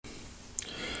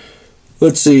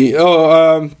Let's see.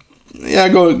 Go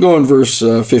in verse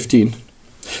 15.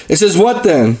 It says, "What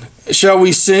then? Shall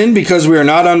we sin because we are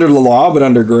not under the law but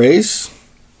under grace?"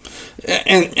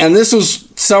 And this was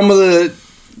some of the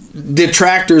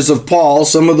detractors of Paul,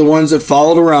 some of the ones that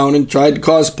followed around and tried to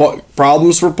cause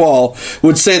problems for Paul,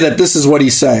 would say that this is what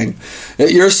he's saying.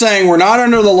 You're saying we're not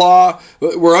under the law,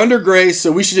 we're under grace,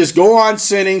 so we should just go on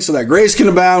sinning so that grace can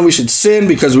abound. We should sin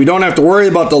because we don't have to worry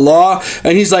about the law.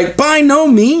 And he's like, by no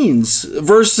means.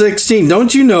 Verse 16,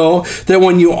 don't you know that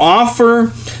when you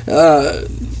offer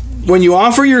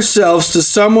yourselves to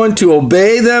someone to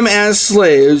obey them as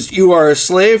slaves, you are a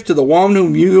slave to the one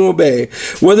whom you obey,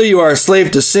 whether you are a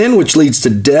slave to sin, which leads to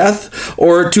death,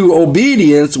 or to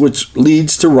obedience, which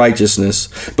leads to righteousness.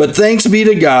 But thanks be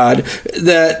to God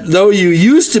that though you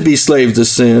used to be slaves to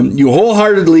sin, you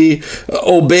wholeheartedly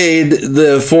obeyed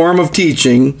the form of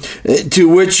teaching to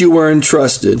which you were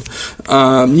entrusted.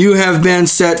 You have been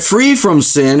set free from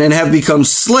sin and have become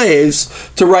slaves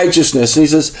to righteousness. And he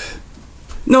says,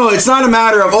 no, it's not a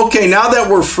matter of, okay, now that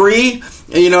we're free,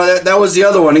 that was the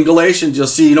other one in Galatians, you'll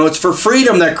see, it's for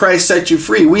freedom that Christ set you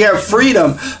free. We have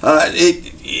freedom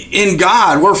in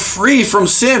God. We're free from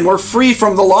sin. We're free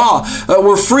from the law.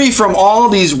 We're free from all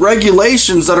these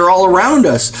regulations that are all around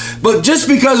us. But just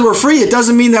because we're free, it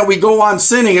doesn't mean that we go on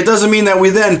sinning. It doesn't mean that we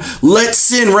then let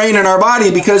sin reign in our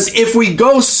body. Because if we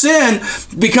go sin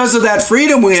because of that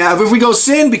freedom we have, if we go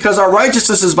sin because our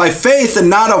righteousness is by faith and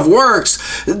not of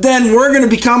works, then we're going to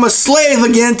become a slave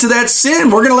again to that sin.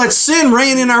 We're going to let sin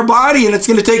reign in our body, and it's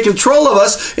going to take control of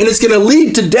us, and it's going to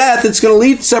lead to death. It's going to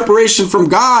lead to separation from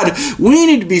God. We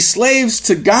need to be slaves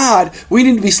to God. We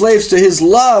need to be slaves to His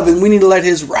love, and we need to let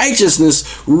His righteousness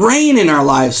reign in our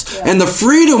lives. Yeah. And the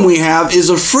freedom we have is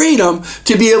a freedom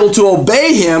to be able to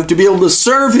obey Him, to be able to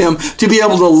serve Him, to be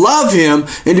able to love Him,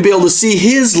 and to be able to see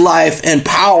His life and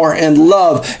power and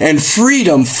love and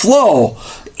freedom flow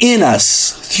in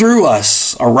us, through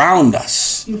us, around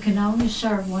us. You can only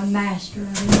serve one master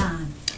at a time.